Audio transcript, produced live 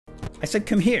I said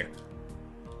come here.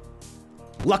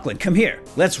 Luclin, come here.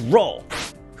 Let's roll.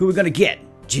 Who are we gonna get?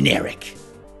 Generic.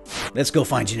 Let's go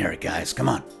find Generic, guys. Come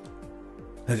on.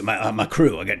 Look at my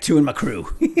crew. I got 2 in my crew.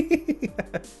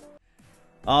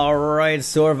 Alright,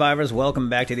 survivors, welcome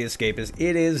back to the Escapists.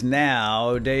 It is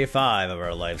now day 5 of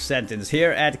our life sentence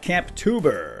here at Camp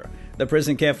Tuber, the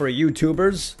prison camp for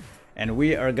YouTubers. And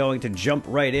we are going to jump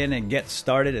right in and get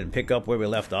started and pick up where we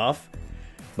left off.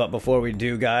 But before we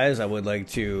do, guys, I would like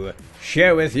to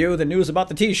share with you the news about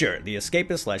the t-shirt. The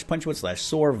Escapist / Punchwood /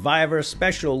 Survivor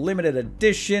Special Limited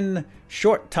Edition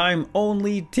Short Time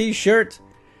Only t-shirt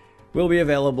will be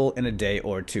available in a day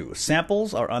or 2.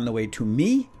 Samples are on the way to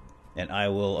me, and I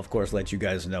will, of course, let you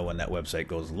guys know when that website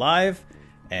goes live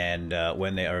and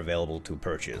when they are available to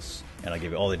purchase. And I'll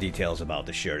give you all the details about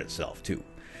the shirt itself, too.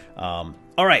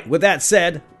 Alright, with that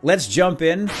said, let's jump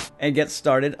in and get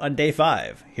started on day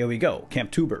 5. Here we go, Camp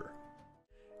Tuber.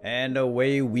 And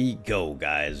away we go,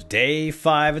 guys. Day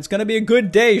 5. It's gonna be a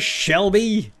good day,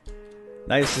 Shelby.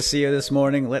 Nice to see you this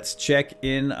morning. Let's check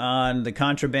in on the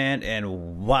contraband,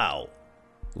 and wow,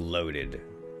 loaded.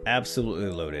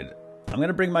 Absolutely loaded. I'm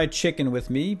gonna bring my chicken with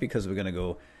me because we're gonna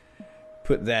go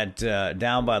put that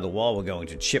down by the wall. We're going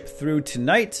to chip through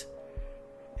tonight.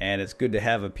 And it's good to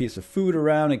have a piece of food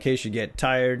around in case you get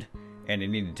tired and you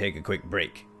need to take a quick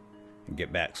break and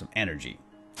get back some energy.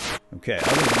 Okay,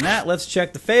 other than that, let's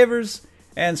check the favors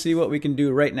and see what we can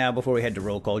do right now before we head to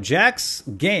roll call. Jack's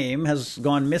game has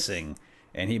gone missing,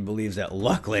 and he believes that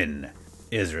Luclin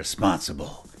is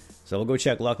responsible. So we'll go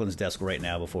check Luclin's desk right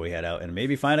now before we head out and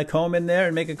maybe find a comb in there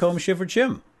and make a comb shift for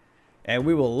Chim. And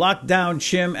we will lock down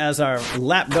Chim as our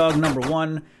lapdog number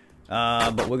 1.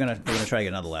 But we're gonna try to get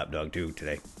another lapdog too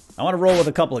today. I want to roll with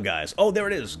a couple of guys. Oh, there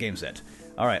it is, game set.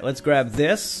 All right, let's grab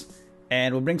this,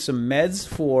 and we'll bring some meds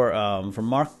for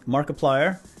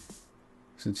Markiplier,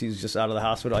 since he's just out of the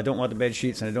hospital. I don't want the bed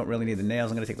sheets, and I don't really need the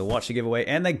nails. I'm gonna take the watch to give away,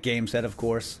 and the game set, of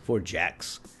course, for Jack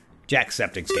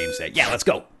Septic's game set. Yeah, let's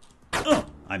go.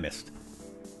 I missed.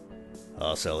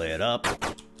 Hustle it up.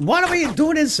 What are we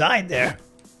doing inside there?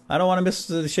 I don't want to miss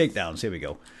the shakedowns. Here we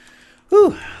go.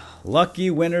 Whew. Lucky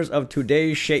winners of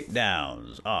today's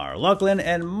shakedowns are Luclin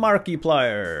and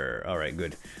Markiplier. Alright,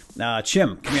 good. Now,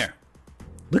 Chim, come here.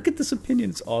 Look at this opinion.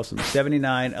 It's awesome.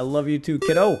 79. I love you too,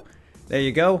 kiddo. There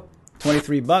you go.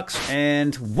 23 bucks.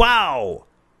 And wow!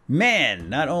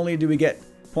 Man, not only do we get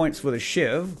points for the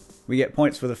shiv, we get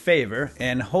points for the favor.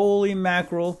 And holy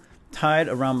mackerel, tied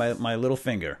around my little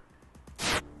finger.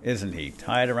 Isn't he?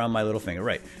 Tied around my little finger.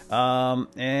 Right.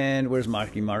 And where's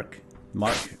Marky Mark?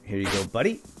 Mark, here you go,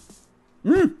 buddy.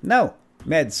 No.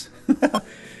 Meds.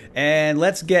 And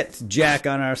let's get Jack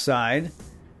on our side.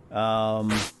 There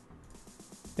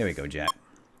we go, Jack.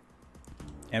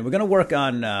 And we're going to work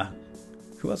on...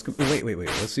 who else? Wait.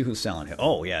 Let's see who's selling here.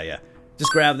 Oh, yeah.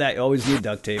 Just grab that. You always need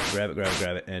duct tape. Grab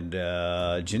it.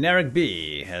 And Generic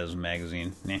B has a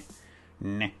magazine.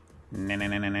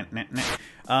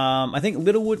 I think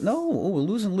Littlewood... No, we're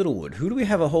losing Littlewood. Who do we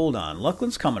have a hold on?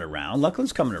 Luclin's coming around.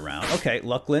 Okay,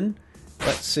 Luclin.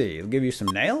 Let's see. It'll give you some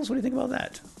nails. What do you think about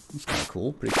that? That's kind of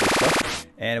cool. Pretty cool stuff.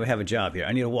 And we have a job here.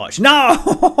 I need a watch. No!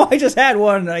 I just had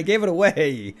one and I gave it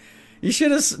away. You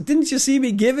should have... Didn't you see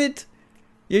me give it?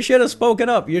 You should have spoken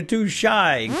up. You're too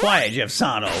shy and quiet, Jeff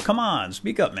Sano. Come on.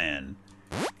 Speak up, man.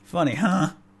 Funny,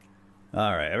 huh?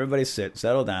 Alright, everybody sit.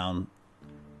 Settle down.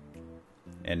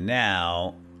 And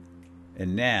now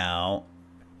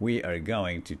we are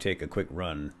going to take a quick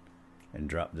run and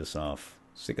drop this off.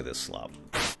 Sick of this slop.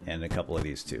 And a couple of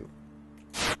these too.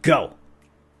 Go!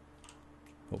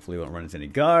 Hopefully we won't run into any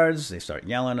guards. They start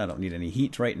yelling. I don't need any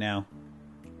heat right now.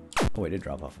 Oh, I did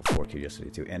drop off a fork here yesterday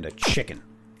too. And a chicken.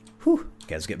 Whew.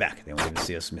 Guys, get back. They won't even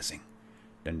see us missing.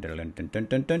 Dun, dun, dun, dun, dun,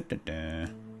 dun, dun, dun,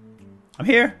 dun. I'm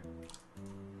here.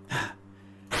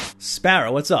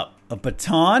 Sparrow, what's up? A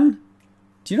baton?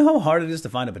 Do you know how hard it is to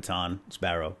find a baton,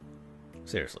 Sparrow?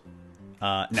 Seriously.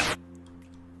 No. I'm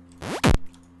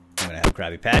gonna have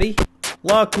Krabby Patty.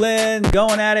 Luclin,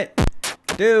 going at it.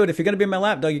 Dude, if you're gonna be my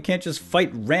lapdog, you can't just fight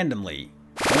randomly.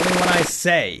 Only when I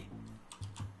say.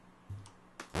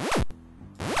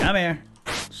 Come here.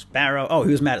 Sparrow. Oh,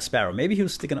 he was mad at Sparrow. Maybe he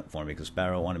was sticking up for me because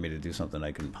Sparrow wanted me to do something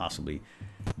I couldn't possibly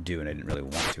do and I didn't really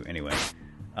want to anyway.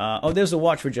 Oh, there's a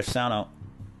watch for Jeff Sano.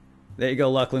 There you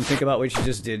go, Luclin. Think about what you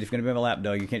just did. If you're going to be my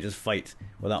lapdog, you can't just fight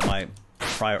without my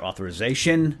prior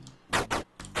authorization.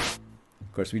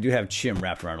 Of course, we do have Chim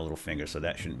wrapped around a little finger, so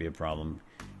that shouldn't be a problem.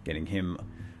 Getting him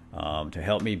to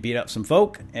help me beat up some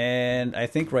folk. And I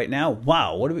think right now,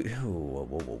 wow, what do we...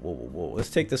 Whoa. Let's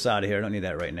take this out of here. I don't need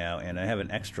that right now. And I have an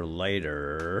extra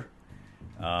lighter,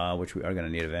 which we are going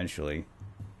to need eventually.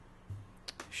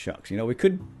 Shucks. You know, we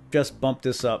could just bump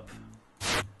this up.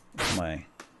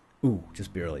 Ooh,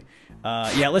 just barely.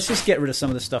 Yeah, let's just get rid of some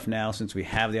of this stuff now since we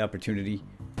have the opportunity.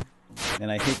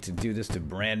 And I hate to do this to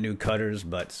brand new cutters,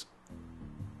 but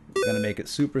I'm going to make it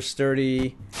super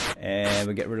sturdy. And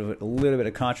we get rid of a little bit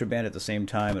of contraband at the same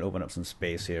time and open up some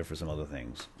space here for some other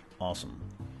things. Awesome.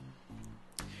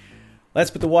 Let's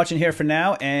put the watch in here for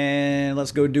now, and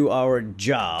let's go do our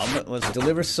job. Let's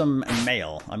deliver some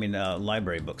mail. I mean,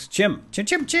 library books. Chim! Chim,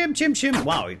 chim, chim, chim, chim!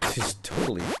 Wow, it just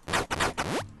totally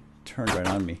turned right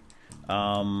on me.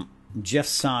 Jeff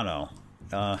Sano.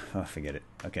 Oh, forget it.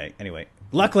 Okay, anyway.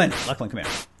 Luclin! Luclin, come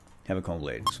here. Have a comb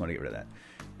blade. Just want to get rid of that.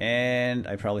 And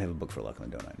I probably have a book for Luclin,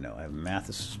 don't I? No, I have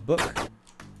Mathis' book.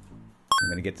 I'm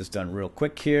going to get this done real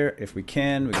quick here, if we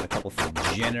can. We got a couple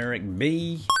for Generic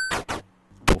B.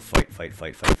 Oh, fight.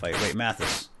 Wait,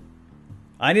 Mathis.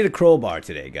 I need a crowbar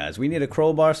today, guys. We need a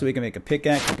crowbar so we can make a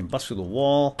pickaxe. We can bust through the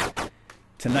wall.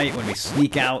 Tonight, when we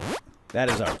sneak out, that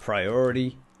is our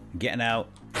priority. Getting out,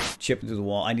 chipping through the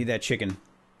wall. I need that chicken.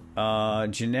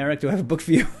 Generic, do I have a book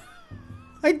for you?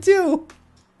 I do.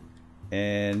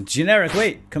 And Generic,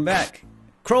 wait, come back.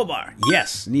 Crowbar,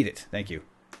 yes, need it. Thank you.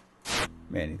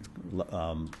 Man,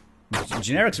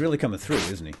 Generic's really coming through,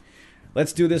 isn't he?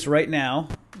 Let's do this right now.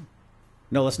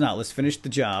 No, let's not. Let's finish the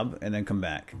job and then come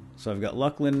back. So I've got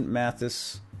Luclin,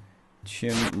 Mathis,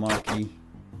 Chim, Markey.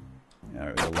 All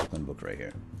right, we got a Luclin book right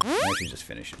here. I should just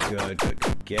finish it.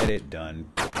 Good. Get it done.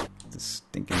 The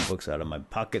stinking books out of my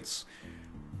pockets.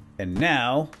 And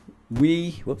now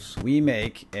we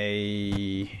make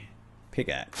a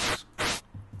pickaxe.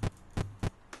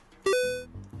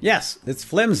 Yes, it's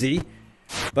flimsy,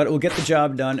 but it will get the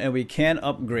job done, and we can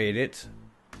upgrade it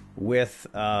with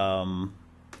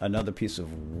another piece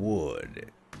of wood,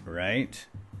 right?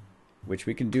 Which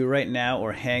we can do right now,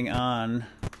 or hang on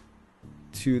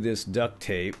to this duct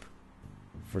tape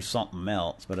for something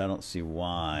else, but I don't see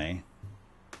why.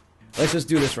 Let's just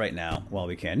do this right now while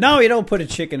we can. No, you don't put a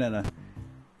chicken in a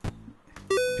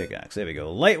pickaxe. There we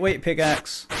go. Lightweight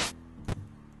pickaxe.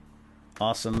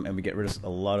 Awesome, and we get rid of a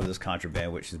lot of this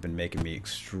contraband, which has been making me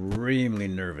extremely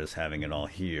nervous having it all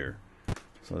here.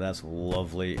 So that's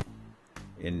lovely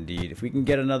indeed. If we can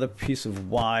get another piece of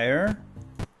wire,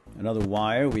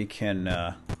 we can,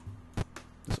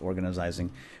 just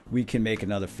organizing, we can make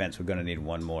another fence. We're going to need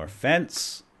one more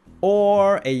fence,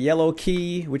 or a yellow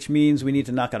key, which means we need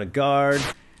to knock out a guard,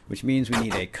 which means we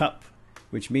need a cup,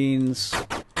 which means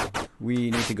we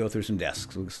need to go through some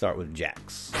desks. We'll start with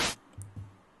jacks.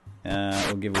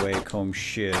 We'll give away a comb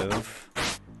shiv.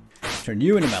 Turn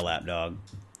you into my lapdog.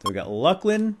 So we got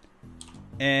Luclin.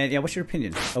 And yeah, what's your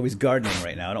opinion? Oh, he's gardening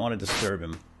right now. I don't want to disturb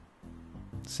him.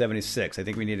 76. I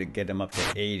think we need to get him up to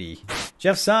 80.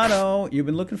 Jeff Sano, you've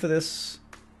been looking for this.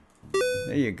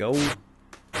 There you go.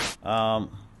 I'm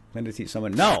going to teach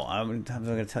someone. No, I'm going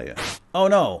to tell you. Oh,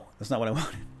 no. That's not what I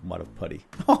wanted. What a putty.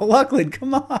 Oh, Luclin,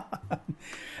 come on.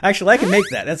 Actually, I can make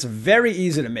that. That's very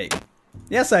easy to make.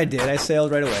 Yes, I did. I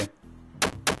sailed right away.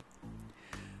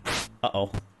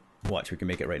 Uh-oh. Watch, we can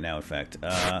make it right now, in fact.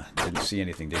 Didn't see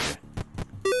anything, did you?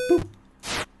 Boop.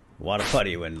 What a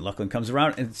putty when Luclin comes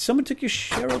around. And someone took your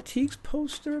Cheryl Teague's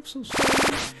poster. I'm so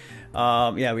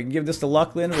sorry. Yeah, we can give this to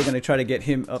Luclin. We're going to try to get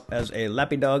him up as a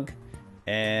lapidog.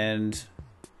 And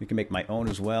we can make my own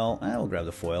as well. We'll grab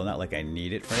the foil. Not like I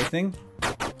need it for anything.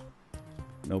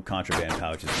 No contraband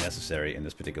pouch is necessary in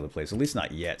this particular place. At least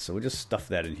not yet. So we'll just stuff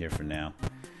that in here for now.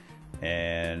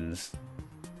 And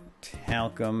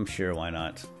talcum. Sure, why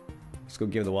not? Let's go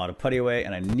give the water putty away.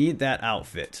 And I need that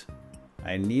outfit.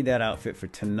 I need that outfit for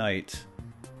tonight.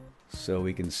 So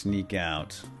we can sneak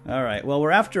out. Alright, well,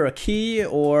 we're after a key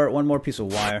or one more piece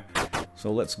of wire.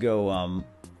 So let's go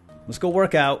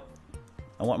work out.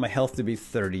 I want my health to be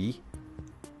 30.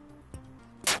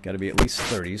 Gotta be at least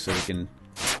 30 so we can...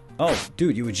 Oh,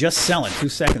 dude, you were just selling 2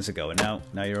 seconds ago, and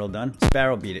now you're all done?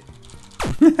 Sparrow beat it.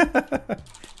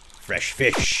 Fresh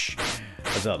fish.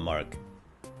 What's up, Mark?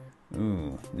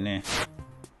 Ooh, nah.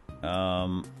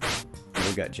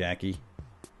 We got Jackie.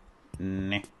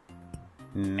 Nah.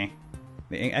 Nah.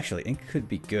 Actually, ink could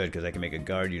be good because I can make a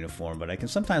guard uniform, but I can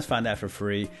sometimes find that for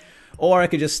free. Or I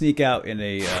could just sneak out in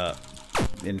a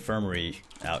infirmary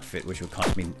outfit, which would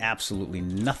cost me absolutely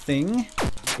nothing.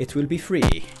 It will be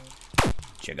free.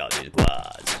 Check out these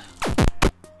quads.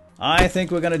 I think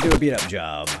we're going to do a beat-up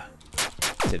job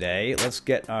today. Let's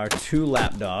get our 2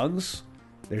 lapdogs.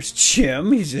 There's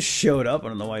Chim. He just showed up. I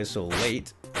don't know why he's so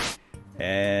late.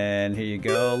 And here you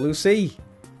go, Lucy.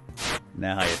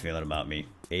 Now how you feeling about me?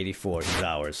 84. He's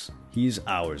ours. He's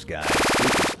ours, guys.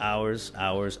 He's ours,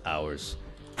 ours, ours.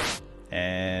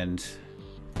 And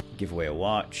give away a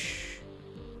watch.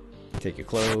 Take your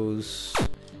clothes.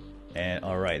 And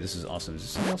alright, this is awesome. Is there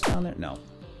something else down there? No.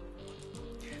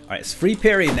 Alright, it's free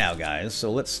parry now, guys.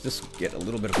 So let's just get a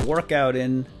little bit of workout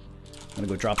in. I'm gonna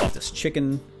go drop off this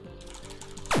chicken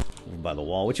over by the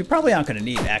wall, which you probably aren't gonna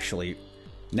need, actually.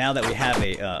 Now that we have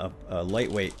a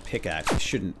lightweight pickaxe, it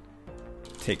shouldn't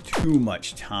take too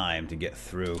much time to get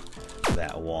through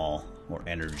that wall, or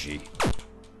energy.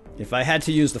 If I had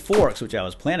to use the forks, which I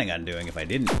was planning on doing if I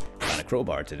didn't find a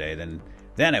crowbar today,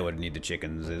 then I would need the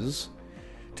chickens.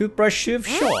 Toothbrush, shiv,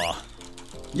 sure.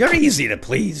 You're easy to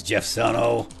please, Jeff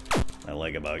Sono. I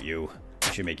like about you.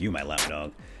 I should make you my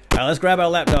lapdog. Alright, let's grab our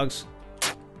lapdogs.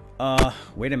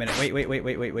 Wait a minute.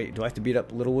 Wait. Do I have to beat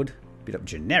up Littlewood? Beat up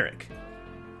generic.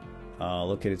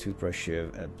 Located toothbrush,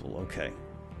 shiv. Okay.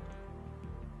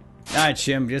 Alright,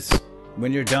 Chim, just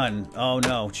when you're done. Oh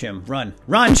no, Chim, run.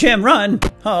 Run, Chim, run!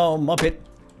 Oh, Muppet.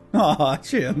 Oh,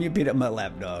 Chim, you beat up my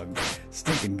lapdog.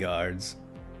 Stinking guards.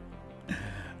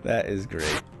 That is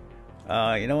great.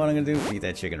 You know what I'm gonna do? Eat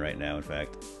that chicken right now, in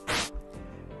fact.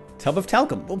 Tub of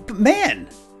talcum. Oh, man!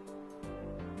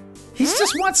 He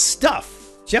just wants stuff.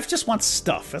 Jeff just wants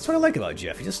stuff. That's what I like about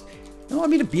Jeff. He just don't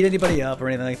want me to beat anybody up or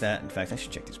anything like that. In fact, I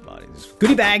should check these bodies.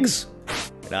 Goodie bags!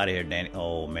 Get out of here, Danny.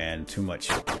 Oh, man. Too much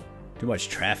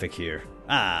traffic here.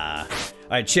 Ah.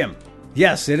 Alright, Chim.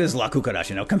 Yes, it is La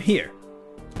Cucaracha. Now, come here.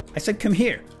 I said come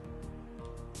here.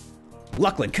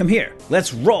 Luclin, come here.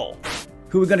 Let's roll.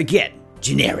 Who are we gonna get?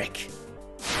 Generic.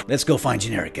 Let's go find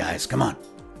Generic, guys. Come on.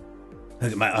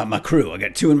 Look at my crew. I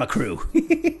got 2 in my crew.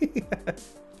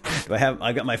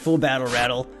 I got my full battle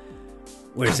rattle.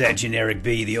 Where's that Generic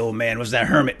B? The old man. Was that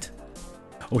hermit?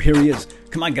 Oh, here he is.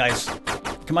 Come on, guys.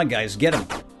 Come on, guys. Get him.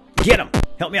 Get him.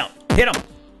 Help me out. Hit him.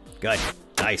 Good.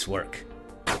 Nice work.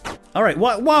 Alright.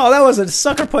 Wow, that was a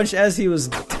sucker punch as he was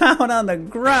down on the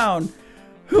ground.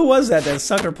 Who was that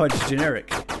sucker punch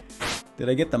Generic? Did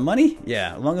I get the money?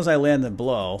 Yeah, as long as I land the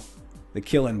blow, the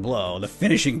killing blow, the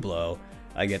finishing blow,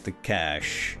 I get the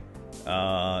cash.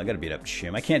 I gotta beat up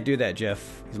Chim. I can't do that,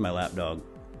 Jeff. He's my lapdog.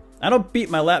 I don't beat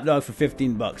my lapdog for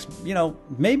 15 bucks. You know,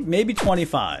 maybe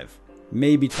 25.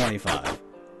 Maybe 25.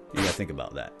 You gotta think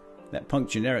about that. That punk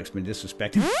Generic's been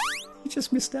disrespecting. He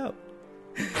just missed out.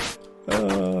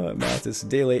 Math, it's a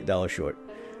day late, dollar short.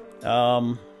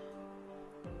 I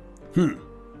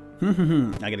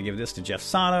gotta give this to Jeff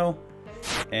Sano.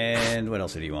 And what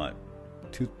else did he want?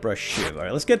 Toothbrush shiv.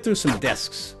 Alright, let's get through some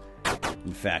desks.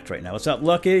 In fact, right now. What's up,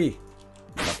 Lucky?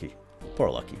 Lucky. Poor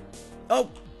Lucky.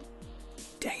 Oh!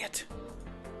 Dang it.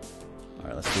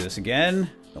 Alright, let's do this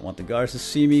again. Don't want the guards to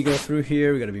see me go through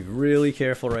here. We gotta be really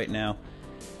careful right now.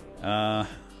 Yeah,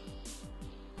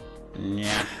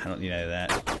 I don't need any of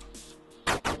that.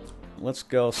 Let's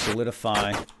go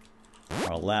solidify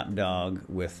our lapdog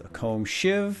with a comb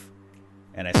shiv.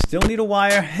 And I still need a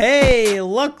wire. Hey,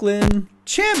 Luclin!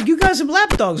 Chim, you guys have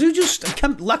lapdogs. You just...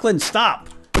 Luclin, stop!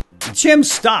 Chim,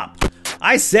 stop!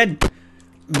 I said...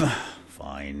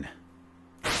 Fine.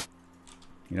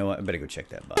 You know what? I better go check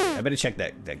that body. I better check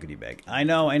that goodie bag. I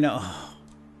know.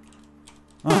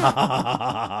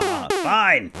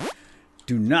 Fine!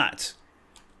 Do not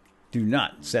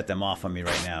set them off on me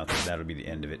right now, because that'll be the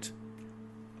end of it.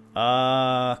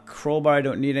 Crowbar I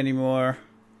don't need anymore.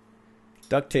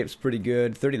 Duct tape's pretty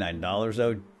good. $39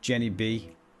 though. Jenny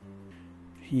B.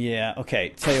 Yeah,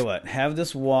 okay. Tell you what. Have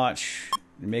this watch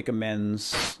make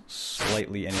amends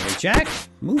slightly anyway. Jack,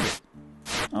 move it.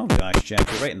 Oh gosh,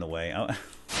 Jack, you're right in the way. I'm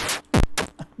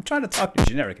trying to talk to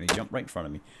Generic and he jumped right in front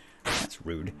of me. That's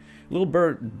rude. Little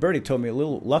birdie told me a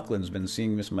little Luclin's been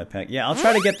seeing this in my pack. Yeah, I'll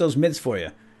try to get those mids for you.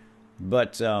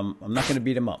 But I'm not going to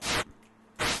beat him up.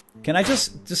 Can I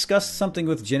just discuss something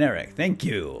with Generic? Thank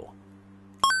you.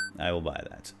 I will buy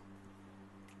that.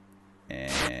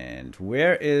 And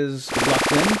where is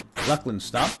Luclin? Luclin,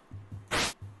 stop.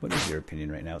 What is your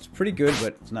opinion right now? It's pretty good,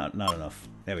 but it's not enough.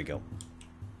 There we go.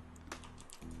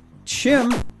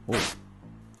 Chim.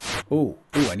 Oh,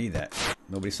 I need that.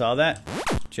 Nobody saw that?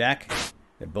 Jack,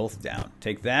 they're both down.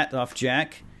 Take that off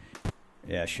Jack.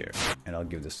 Yeah, sure. And I'll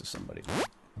give this to somebody.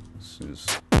 As soon as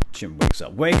Chim wakes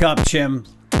up. Wake up, Chim!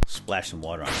 Splash some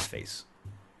water on his face.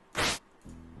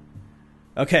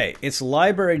 Okay, it's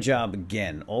library job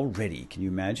again already. Can you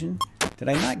imagine? Did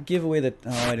I not give away the...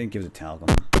 Oh, I didn't give the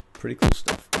talcum. Pretty cool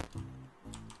stuff.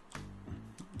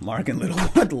 Mark and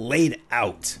Littlewood laid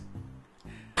out.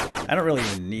 I don't really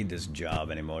even need this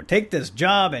job anymore. Take this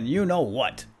job and you know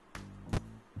what.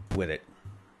 With it.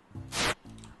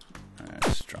 Alright,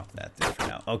 let's drop that there for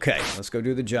now. Okay, let's go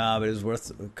do the job. It is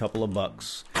worth a couple of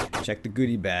bucks. Check the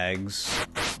goodie bags.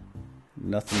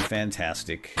 Nothing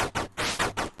fantastic.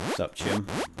 What's up, Chim?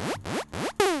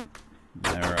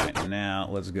 Alright, now,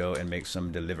 let's go and make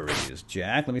some deliveries.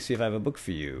 Jack, let me see if I have a book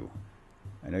for you.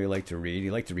 I know you like to read.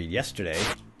 You liked to read yesterday.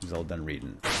 He's all done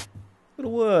reading.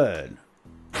 Little wood.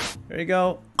 There you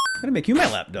go. I'm gonna make you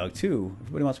my lapdog too.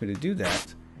 Everybody wants me to do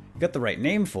that. You got the right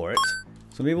name for it,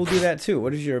 so maybe we'll do that too.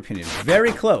 What is your opinion?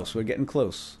 Very close. We're getting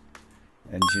close.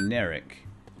 And generic.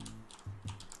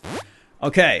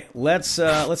 Okay, let's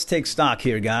take stock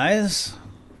here, guys.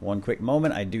 One quick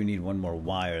moment. I do need one more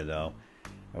wire though,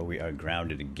 or we are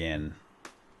grounded again.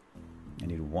 I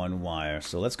need one wire.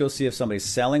 So let's go see if somebody's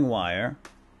selling wire.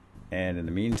 And in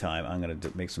the meantime, I'm going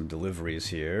to make some deliveries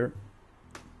here.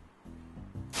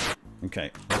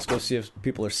 Okay, let's go see if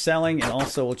people are selling. And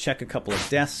also, we'll check a couple of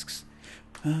desks.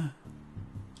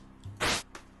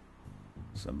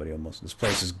 Somebody almost... This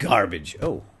place is garbage.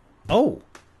 Oh. Oh.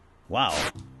 Wow.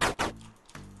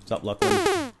 What's up,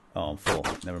 Luclin? Oh, I'm full.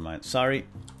 Never mind. Sorry.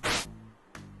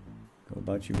 Go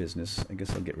about your business. I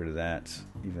guess I'll get rid of that,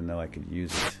 even though I could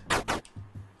use it.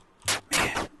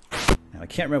 Man. Now, I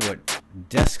can't remember what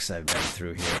desks I've been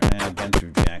through here. I've been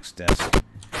through Jack's desk.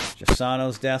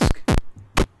 Jasano's desk.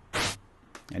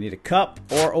 I need a cup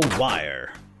or a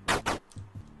wire.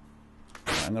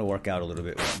 I'm going to work out a little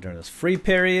bit during this free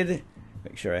period.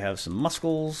 Make sure I have some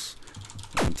muscles.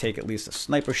 I can take at least a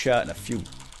sniper shot and a few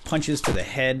punches to the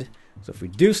head. So if we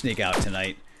do sneak out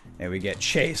tonight and we get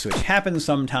chased, which happens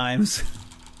sometimes,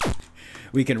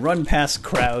 we can run past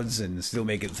crowds and still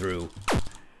make it through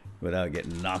without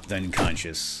getting knocked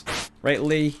unconscious. Right,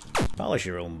 Lee? Polish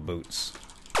your own boots.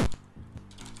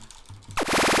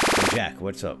 Hey, Jack,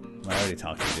 what's up? I already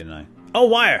talked to you, didn't I? Oh,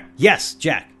 wire! Yes,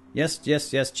 Jack! Yes,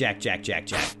 yes, yes, Jack.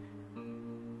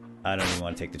 I don't even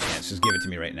want to take the chance. Just give it to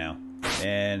me right now.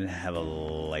 And have a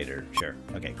lighter. Sure.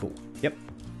 Okay, cool. Yep.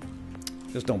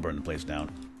 Just don't burn the place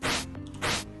down.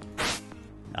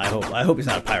 I hope he's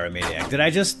not a pyromaniac. Did I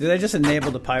just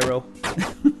enable the pyro?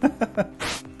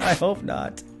 I hope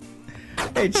not.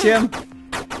 Hey, Chim.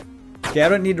 Okay, I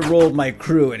don't need to roll with my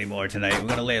crew anymore tonight. We're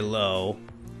gonna lay low.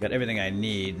 Got everything I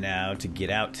need now to get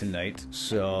out tonight,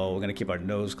 so we're gonna keep our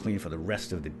nose clean for the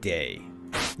rest of the day.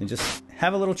 And just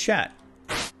have a little chat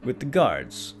with the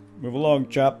guards. Move along,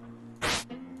 chap.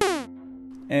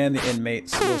 And the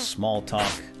inmates, a little small talk.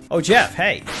 Oh, Jeff,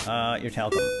 hey, your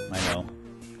talcum, I know.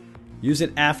 Use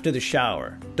it after the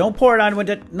shower. Don't pour it on when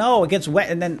it... No, it gets wet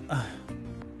and then...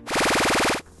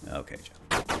 Okay,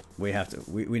 Jeff. We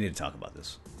need to talk about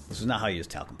this. This is not how you use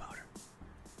talcum powder.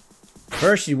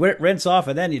 First you rinse off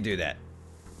and then you do that.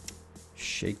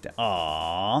 Shake that.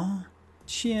 Aww.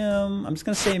 Chim. I'm just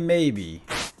going to say maybe.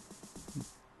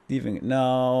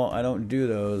 No, I don't do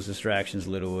those distractions,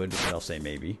 Littlewood. But I'll say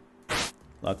maybe.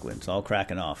 Luclin, it's all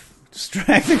cracking off.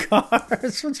 Distract the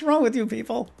cars. What's wrong with you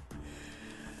people?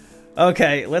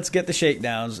 Okay, let's get the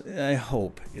shakedowns. I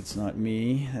hope it's not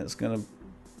me that's going to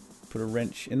put a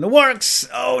wrench in the works.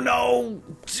 Oh no.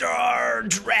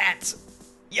 Drat.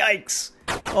 Yikes.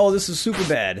 Oh, this is super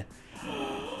bad.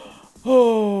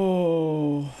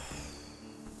 Oh.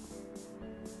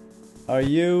 Are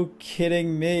you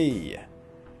kidding me?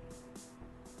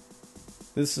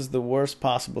 This is the worst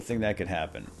possible thing that could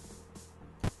happen.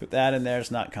 Put that in there,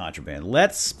 it's not contraband.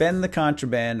 Let's spend the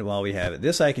contraband while we have it.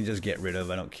 This I can just get rid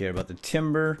of. I don't care about the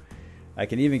timber. I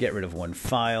can even get rid of one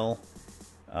file.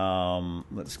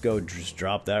 Let's go just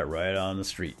drop that right on the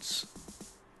streets.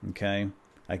 Okay.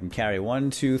 I can carry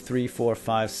 1, 2, 3, 4,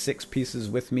 5, 6 pieces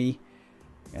with me.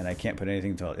 And I can't put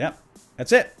anything to it. Yep.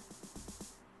 That's it.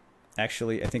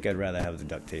 Actually, I think I'd rather have the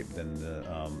duct tape than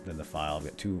the file. I've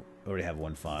got two. Already have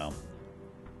one file.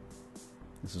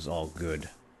 This is all good.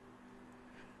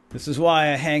 This is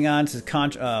why I hang on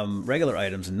to regular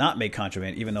items and not make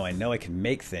contraband, even though I know I can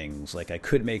make things. Like I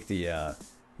could make the,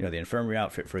 the infirmary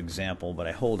outfit, for example, but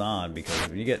I hold on because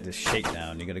when you get this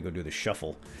shakedown, you got to go do the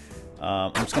shuffle.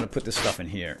 I'm just going to put this stuff in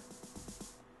here.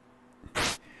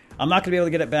 I'm not going to be able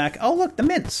to get it back. Oh, look, the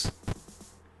mints.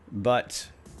 But,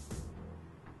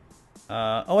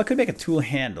 oh, I could make a tool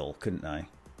handle, couldn't I?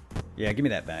 Yeah, give me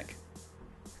that back.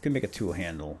 I could make a tool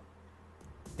handle.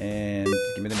 And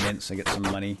give me the mints, I get some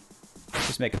money. Let's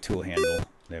just make a tool handle.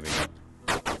 There we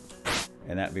go.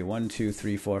 And that'd be 1, 2,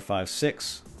 3, 4, 5,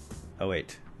 6. Oh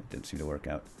wait, it didn't seem to work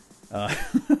out.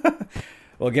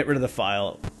 We'll get rid of the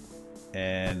file.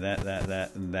 And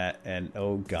that, and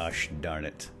oh gosh darn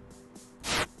it.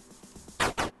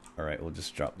 Alright, we'll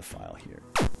just drop the file here.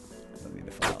 I don't need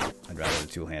the file. I'd rather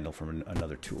the tool handle from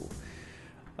another tool.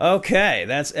 Okay,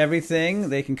 that's everything.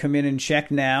 They can come in and check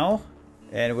now.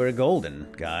 And we're golden,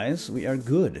 guys. We are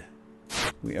good.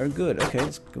 We are good. Okay,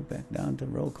 let's go back down to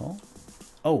roll call.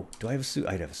 Oh, do I have a suit?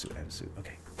 I have a suit. I have a suit.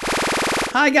 Okay.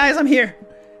 Hi, guys. I'm here.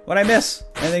 What'd I miss?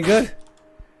 Anything good?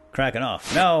 cracking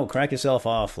off. No, crack yourself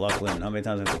off, Luclin. How many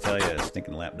times I have to tell you,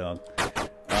 stinking lapdog?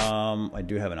 I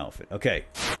do have an outfit. Okay.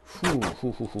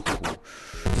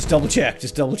 Just double check.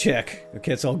 Just double check.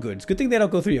 Okay, it's all good. It's a good thing they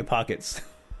don't go through your pockets.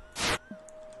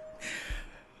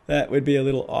 That would be a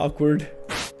little awkward.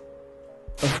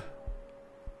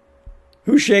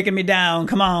 Who's shaking me down?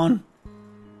 Come on.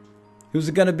 Who's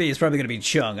it gonna be? It's probably gonna be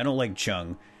Chung. I don't like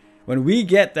Chung. When we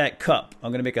get that cup,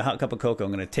 I'm gonna make a hot cup of cocoa.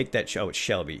 I'm gonna take that. Oh, it's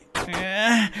Shelby.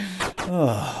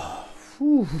 Oh,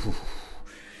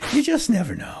 you just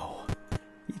never know.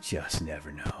 You just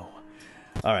never know.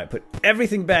 All right, put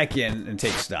everything back in and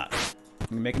take stock. I'm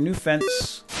gonna make a new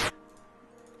fence,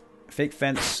 fake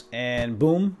fence, and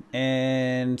boom.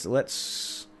 And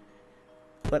let's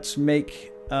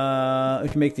make. We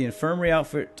can make the infirmary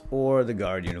outfit or the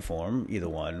guard uniform. Either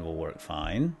one will work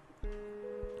fine.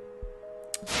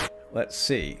 Let's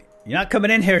see. You're not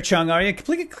coming in here, Chung, are you?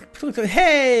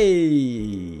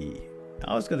 Hey!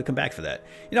 I was going to come back for that.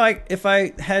 You know, if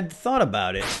I had thought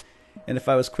about it, and if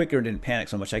I was quicker and didn't panic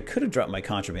so much, I could have dropped my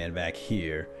contraband back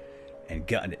here and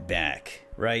gotten it back,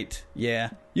 right? Yeah,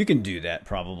 you can do that,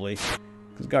 probably.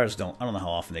 Because guards don't. I don't know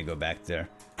how often they go back there.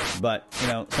 But, you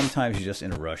know, sometimes you're just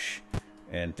in a rush.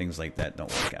 And things like that don't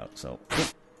work out. So,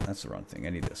 that's the wrong thing.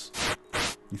 I need this.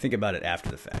 You think about it after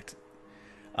the fact.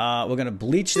 We're going to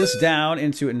bleach this down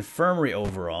into infirmary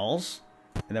overalls.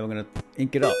 And then we're going to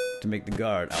ink it up to make the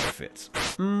guard outfits.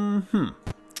 And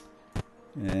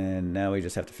now we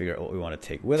just have to figure out what we want to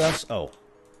take with us. Oh.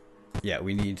 Yeah,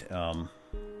 we need bed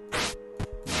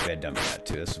dummy that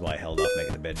too. This is why I held off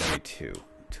making the bed dummy too.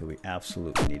 Until we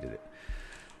absolutely needed it.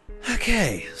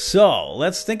 Okay, so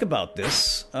let's think about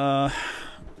this. Let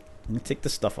me take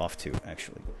this stuff off too,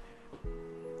 actually.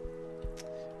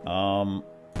 Yeah,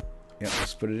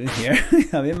 let's put it in here.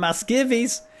 I'm in my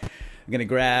skivvies. I'm gonna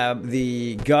grab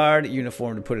the guard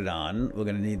uniform to put it on. We're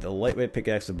gonna need the lightweight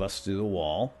pickaxe to bust through the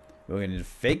wall. We're gonna need a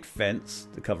fake fence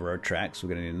to cover our tracks. We're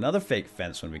gonna need another fake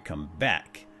fence when we come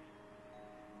back.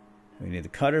 We need the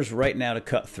cutters right now to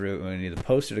cut through. We're gonna need the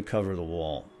poster to cover the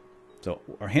wall. So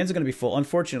our hands are going to be full.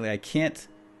 Unfortunately, I can't...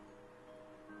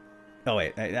 Oh,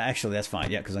 wait. Actually, that's fine.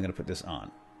 Yeah, because I'm going to put this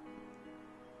on.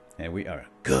 And we are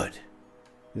good.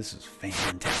 This is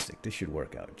fantastic. This should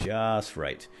work out just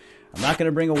right. I'm not going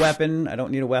to bring a weapon. I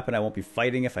don't need a weapon. I won't be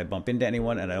fighting if I bump into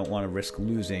anyone. And I don't want to risk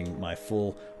losing my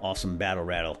full awesome battle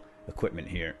rattle equipment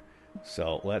here.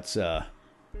 So let's go.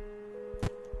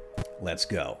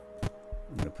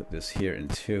 I'm going to put this here in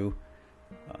 2.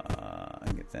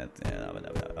 Get that.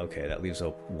 Okay, that leaves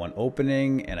one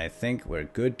opening, and I think we're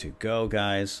good to go,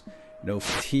 guys. No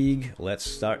fatigue. Let's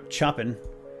start chopping.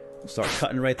 We'll start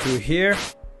cutting right through here.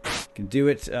 Can do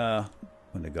it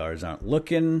when the guards aren't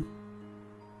looking.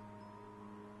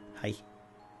 Hi.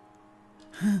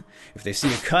 If they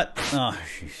see a cut, oh,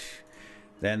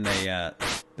 then they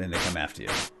come after you.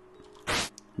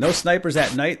 No snipers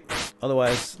at night,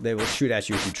 otherwise they will shoot at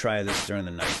you if you try this during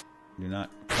the night. Do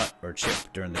not cut or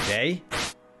chip during the day.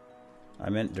 I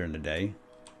meant during the day.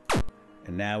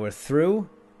 And now we're through.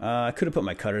 I could have put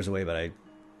my cutters away, but I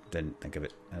didn't think of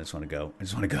it. I just want to go. I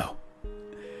just want to go.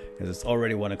 Because it's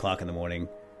already 1 o'clock in the morning.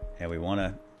 And we want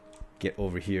to get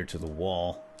over here to the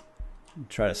wall.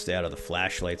 Try to stay out of the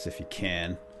flashlights if you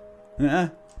can.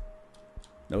 No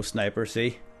sniper,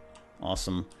 see?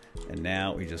 Awesome. And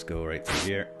now we just go right through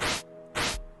here.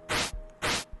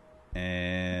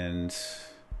 And...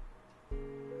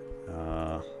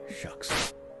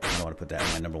 shucks. I don't want to put that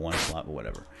in my number 1 slot, but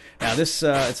whatever. Now this,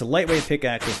 it's a lightweight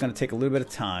pickaxe. It's going to take a little bit of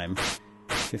time.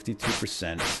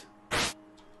 52%.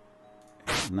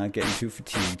 I'm not getting too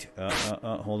fatigued.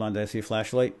 Hold on, did I see a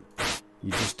flashlight?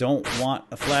 You just don't want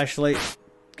a flashlight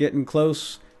getting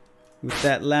close with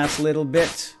that last little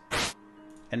bit.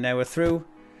 And now we're through.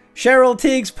 Cheryl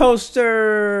Teague's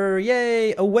poster!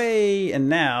 Yay! Away! And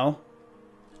now,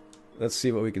 let's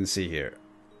see what we can see here.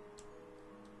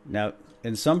 Now,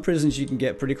 in some prisons, you can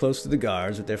get pretty close to the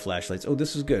guards with their flashlights. Oh,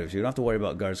 this is good. So you don't have to worry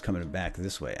about guards coming back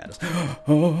this way at us.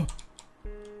 Oh,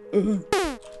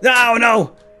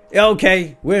 no!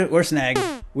 Okay, we're snagged.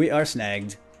 We are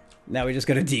snagged. Now we just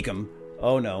gotta deke them.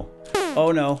 Oh, no.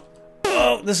 Oh, no.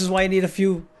 Oh, this is why you need a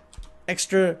few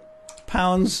extra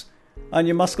pounds on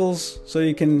your muscles so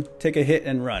you can take a hit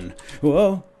and run.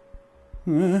 Whoa.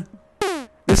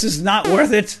 This is not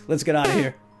worth it. Let's get out of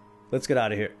here. Let's get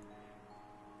out of here.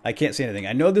 I can't see anything.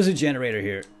 I know there's a generator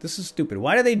here. This is stupid.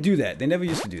 Why do they do that? They never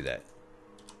used to do that.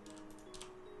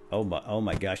 Oh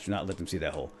my gosh, do not let them see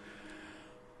that hole.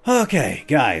 Okay,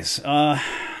 guys.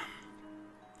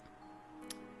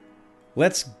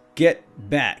 Let's get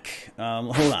back.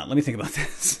 Hold on, let me think about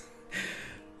this.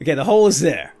 Okay, the hole is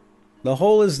there. The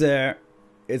hole is there.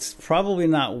 it's probably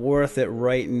not worth it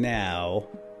right now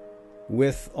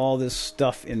with all this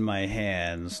stuff in my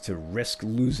hands to risk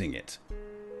losing it.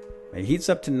 It heats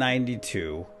up to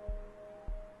 92.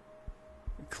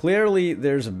 Clearly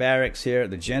there's a barracks here.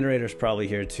 The generator's probably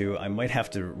here too. I might have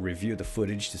to review the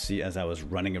footage to see as I was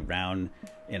running around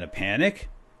in a panic.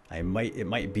 It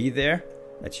might be there.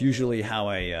 That's usually how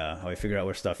I figure out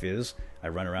where stuff is. I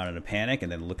run around in a panic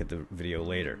and then look at the video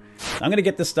later. I'm gonna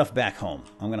get this stuff back home.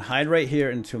 I'm gonna hide right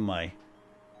here until my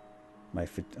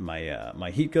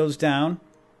heat goes down.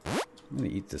 I'm gonna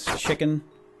eat this chicken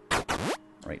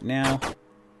right now.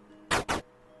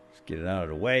 Just get it out of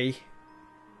the way.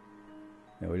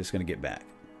 And we're just gonna get back.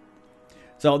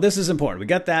 So this is important. We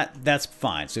got that. That's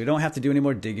fine. So we don't have to do any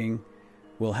more digging.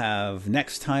 We'll have,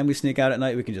 next time we sneak out at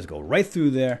night, we can just go right through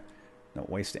there. Don't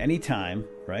waste any time,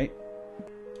 right?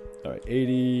 All right,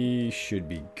 80 should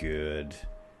be good.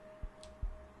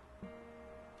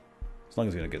 As long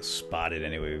as we don't get spotted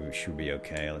anyway, we should be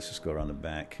okay. Let's just go around the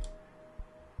back.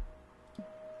 We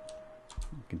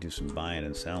can do some buying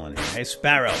and selling here. Hey,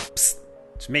 Sparrow. Psst.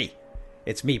 It's me.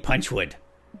 It's me, Punchwood.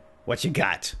 What you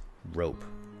got? Rope.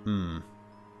 What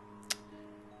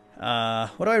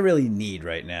do I really need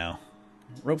right now?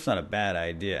 Rope's not a bad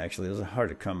idea, actually. Those are hard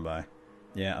to come by.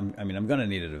 Yeah, I mean, I'm gonna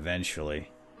need it eventually.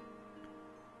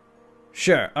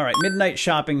 Sure. All right, midnight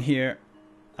shopping here,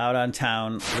 out on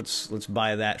town. Let's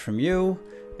buy that from you.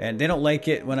 And they don't like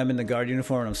it when I'm in the guard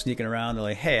uniform and I'm sneaking around. They're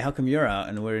like, "Hey, how come you're out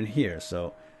and we're in here?"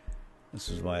 So this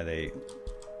is why they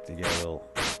get a little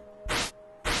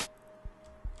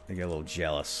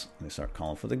jealous. And they start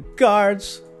calling for the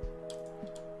guards.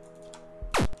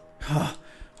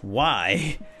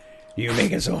 Why do you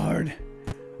make it so hard?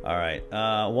 All right,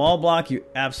 wall block. You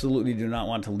absolutely do not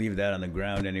want to leave that on the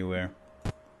ground anywhere,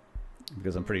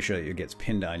 because I'm pretty sure that it gets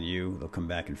pinned on you. They'll come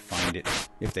back and find it.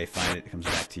 If they find it, it comes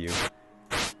back to you.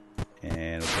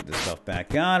 And we'll put this stuff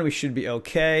back on. We should be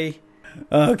okay.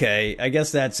 Okay, I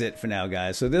guess that's it for now,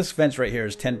 guys. So this fence right here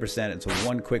is 10%. It's a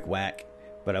one quick whack,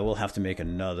 but I will have to make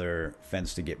another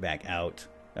fence to get back out,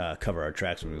 cover our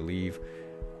tracks when we leave,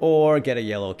 or get a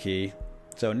yellow key.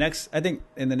 So next, I think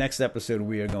in the next episode,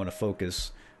 we are going to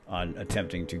focus on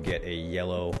attempting to get a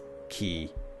yellow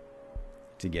key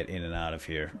to get in and out of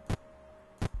here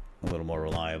a little more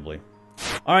reliably.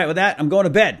 All right, with that, I'm going to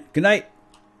bed. Good night.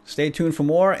 Stay tuned for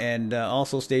more, and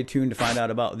also stay tuned to find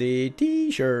out about the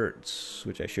t-shirts,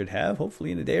 which I should have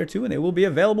hopefully in a day or two, and they will be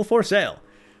available for sale.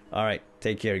 All right,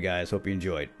 take care, guys. Hope you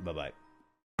enjoyed. Bye-bye.